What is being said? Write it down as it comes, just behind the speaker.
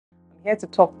here to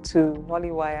talk to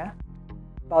Nollywire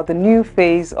about the new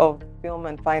phase of film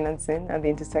and financing and the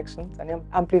intersections and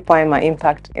amplifying my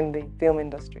impact in the film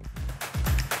industry.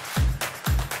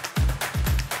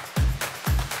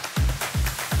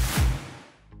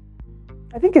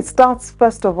 I think it starts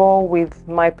first of all with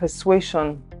my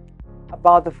persuasion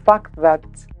about the fact that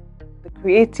the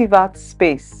creative arts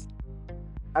space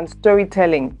and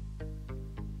storytelling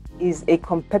is a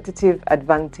competitive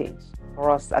advantage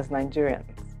for us as Nigerians,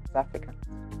 as Africans.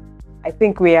 I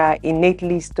think we are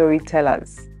innately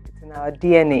storytellers. It's in our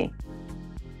DNA.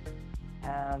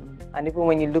 And even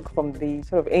when you look from the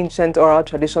sort of ancient oral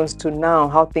traditions to now,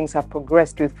 how things have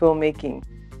progressed with filmmaking,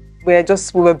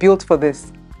 we were built for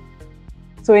this.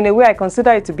 So in a way, I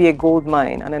consider it to be a gold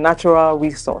mine and a natural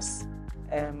resource.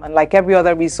 And like every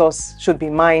other resource, should be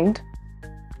mined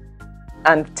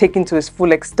and taken to its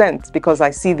full extent, because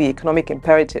I see the economic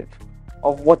imperative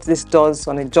of what this does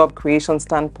on a job creation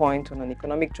standpoint, on an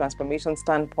economic transformation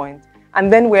standpoint.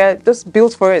 And then we're just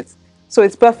built for it. So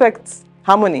it's perfect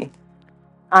harmony.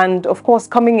 And of course,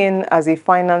 coming in as a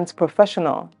finance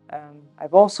professional,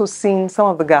 I've also seen some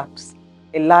of the gaps,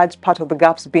 a large part of the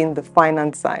gaps being the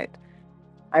finance side.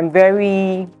 I'm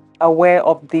very aware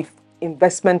of the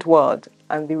investment world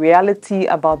and the reality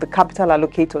about the capital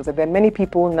allocators. There are many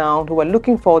people now who are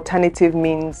looking for alternative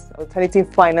means,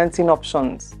 alternative financing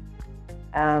options.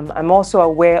 I'm also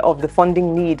aware of the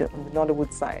funding need on the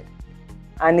Nollywood side.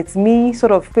 And it's me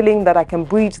sort of feeling that I can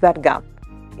bridge that gap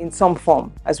in some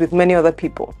form, as with many other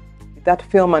people, that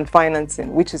film and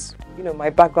financing, which is, my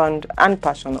background and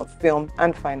passion of film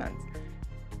and finance.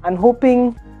 And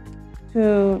hoping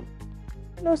to,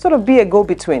 sort of be a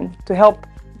go-between to help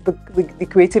the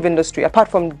creative industry, apart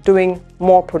from doing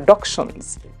more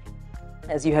productions,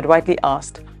 as you had rightly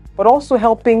asked, but also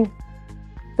helping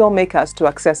filmmakers to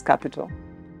access capital,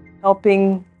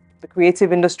 helping the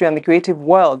creative industry and the creative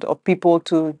world of people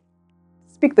to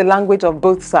speak the language of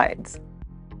both sides.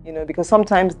 Because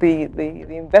sometimes the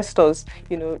investors,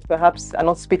 perhaps are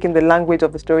not speaking the language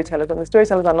of the storytellers, and the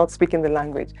storytellers are not speaking the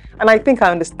language. And I think I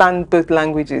understand both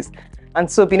languages. And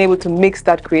so being able to mix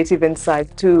that creative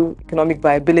insight to economic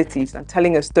viabilities and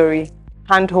telling a story,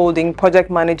 hand-holding, project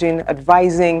managing,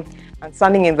 advising, and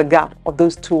standing in the gap of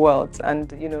those two worlds.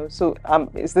 And,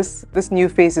 is this new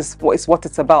phase is what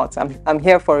it's about. I'm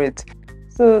here for it.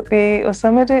 So the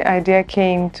Osamede idea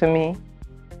came to me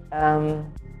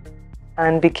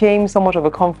and became somewhat of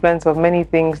a confluence of many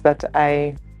things that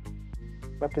I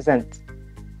represent.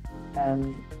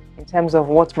 In terms of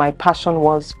what my passion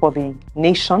was for the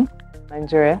nation,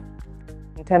 Nigeria,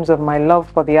 in terms of my love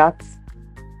for the arts,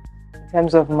 in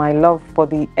terms of my love for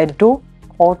the Edo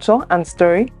culture and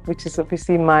story, which is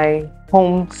obviously my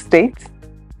home state,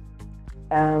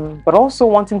 but also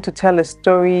wanting to tell a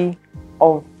story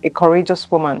of a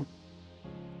courageous woman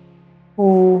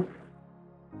who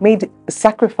made a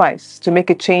sacrifice to make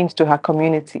a change to her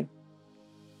community.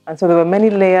 And so there were many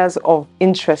layers of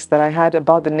interest that I had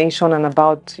about the nation and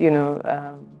about,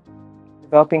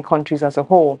 developing countries as a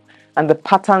whole, and the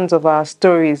patterns of our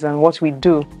stories and what we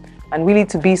do, and really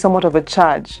to be somewhat of a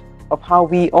charge of how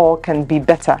we all can be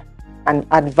better and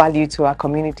add value to our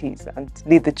communities and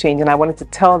lead the change. And I wanted to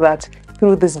tell that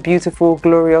through this beautiful,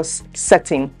 glorious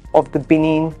setting of the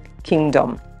Benin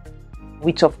Kingdom,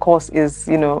 which of course is,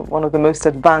 one of the most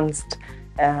advanced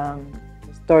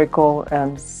historical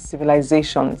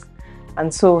civilizations.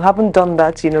 And so having done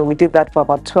that, we did that for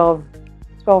about 12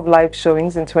 live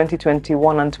showings in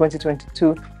 2021 and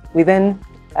 2022. We then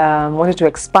wanted to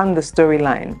expand the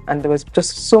storyline, and there was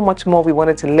just so much more we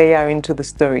wanted to layer into the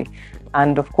story.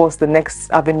 And of course, the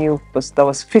next avenue that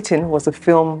was fitting was a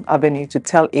film avenue to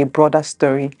tell a broader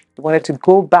story. We wanted to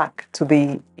go back to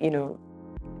the,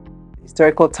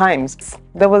 historical times.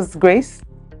 There was grace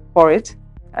for it,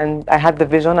 and I had the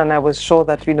vision, and I was sure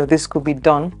that, this could be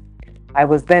done. I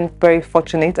was then very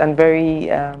fortunate and very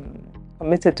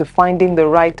committed to finding the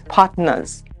right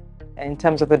partners in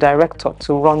terms of the director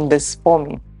to run this for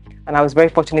me. And I was very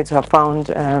fortunate to have found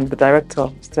the director,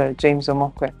 Mr. James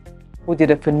Omokwe, who did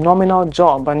a phenomenal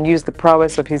job and used the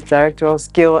prowess of his directorial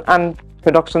skill and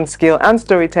production skill and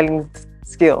storytelling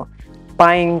skill,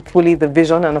 buying fully the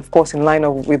vision and of course in line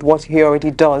with what he already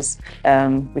does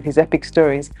with his epic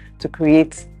stories, to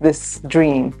create this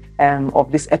dream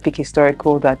of this epic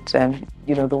historical that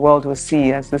the world will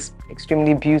see as this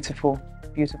extremely beautiful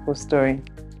story.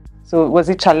 So was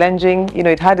it challenging?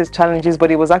 It had its challenges,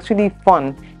 but it was actually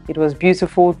fun. It was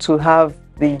beautiful to have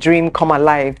the dream come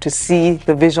alive, to see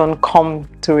the vision come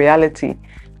to reality,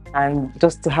 and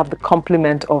just to have the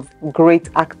complement of great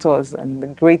actors and the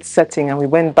great setting. And we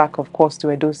went back, of course,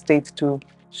 to Edo State to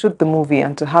shoot the movie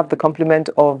and to have the complement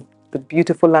of the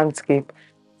beautiful landscape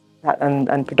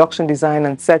and production design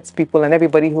and sets people and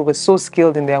everybody who was so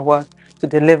skilled in their work to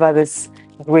deliver this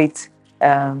great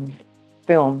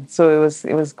film. So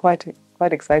it was quite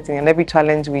exciting, and every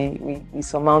challenge we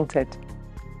surmounted.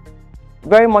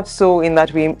 Very much so in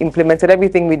that we implemented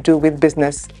everything we do with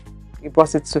business, we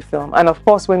brought it to film. And of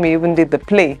course, when we even did the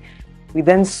play, we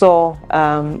then saw,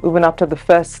 even after the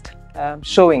first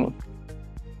showing,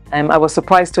 I was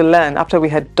surprised to learn, after we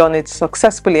had done it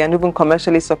successfully and even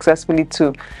commercially successfully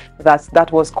too,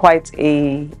 that was quite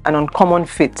an uncommon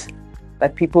fit.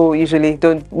 That people usually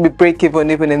don't break even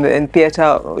in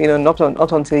theatre,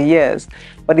 not until years.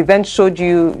 But it then showed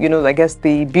you, I guess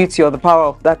the beauty or the power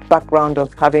of that background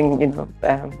of having,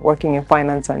 working in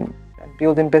finance and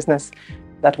building business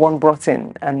that one brought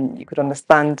in, and you could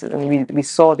understand, and we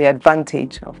saw the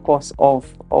advantage, of course,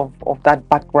 of that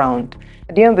background.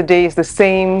 At the end of the day, it's the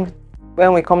same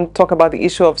when we come talk about the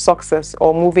issue of success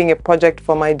or moving a project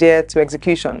from idea to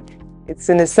execution. It's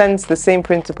in a sense the same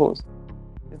principles.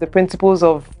 It's the principles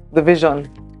of the vision,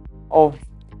 of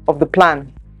the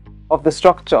plan, of the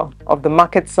structure, of the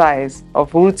market size,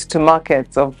 of routes to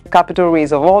markets, of capital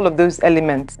raise, of all of those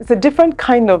elements. It's a different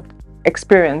kind of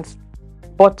experience,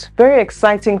 but very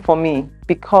exciting for me,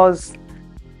 because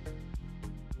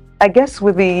I guess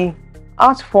with the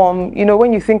art form,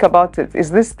 when you think about it,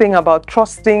 is this thing about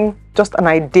trusting just an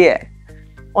idea.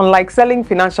 Unlike selling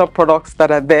financial products that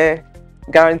are there,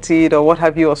 guaranteed or what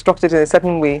have you, or structured in a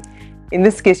certain way, in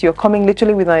this case, you're coming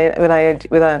literally with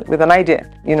an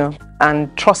idea,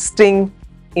 and trusting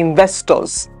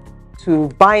investors to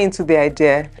buy into the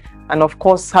idea, and of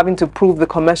course, having to prove the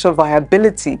commercial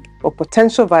viability or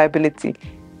potential viability.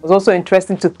 It was also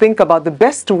interesting to think about the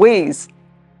best ways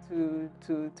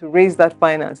to raise that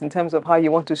finance in terms of how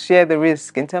you want to share the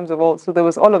risk, in terms of all. So there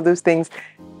was all of those things,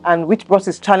 and which brought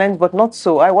its challenge, but not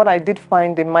so. What I did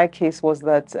find in my case was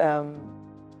that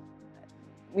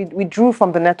we drew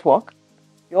from the network.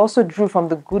 We also drew from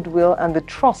the goodwill and the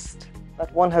trust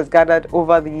that one has gathered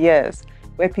over the years,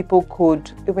 where people could,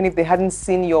 even if they hadn't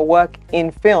seen your work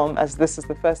in film, as this is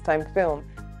the first time film,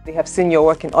 they have seen your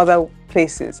work in other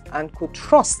places and could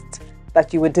trust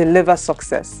that you would deliver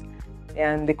success.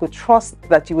 And they could trust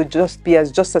that you would just be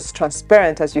as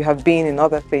transparent as you have been in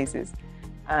other phases.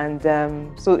 And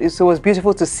so it was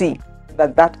beautiful to see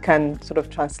that can sort of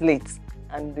translate,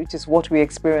 and which is what we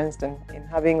experienced in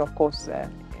having, of course,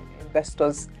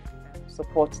 investors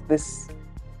support this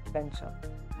venture.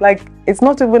 Like, it's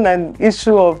not even an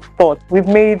issue of thought. We've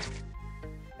made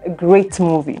a great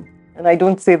movie, and I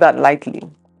don't say that lightly.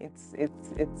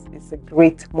 It's a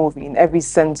great movie in every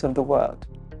sense of the word.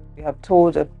 We have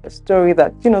told a story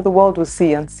that the world will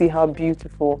see, and see how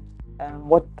beautiful,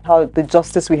 how the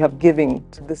justice we have given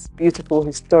to this beautiful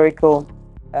historical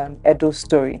Edo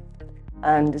story.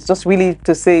 And it's just really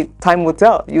to say, time will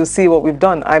tell. You'll see what we've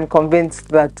done. I'm convinced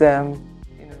that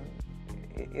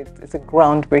it's a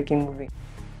groundbreaking movie.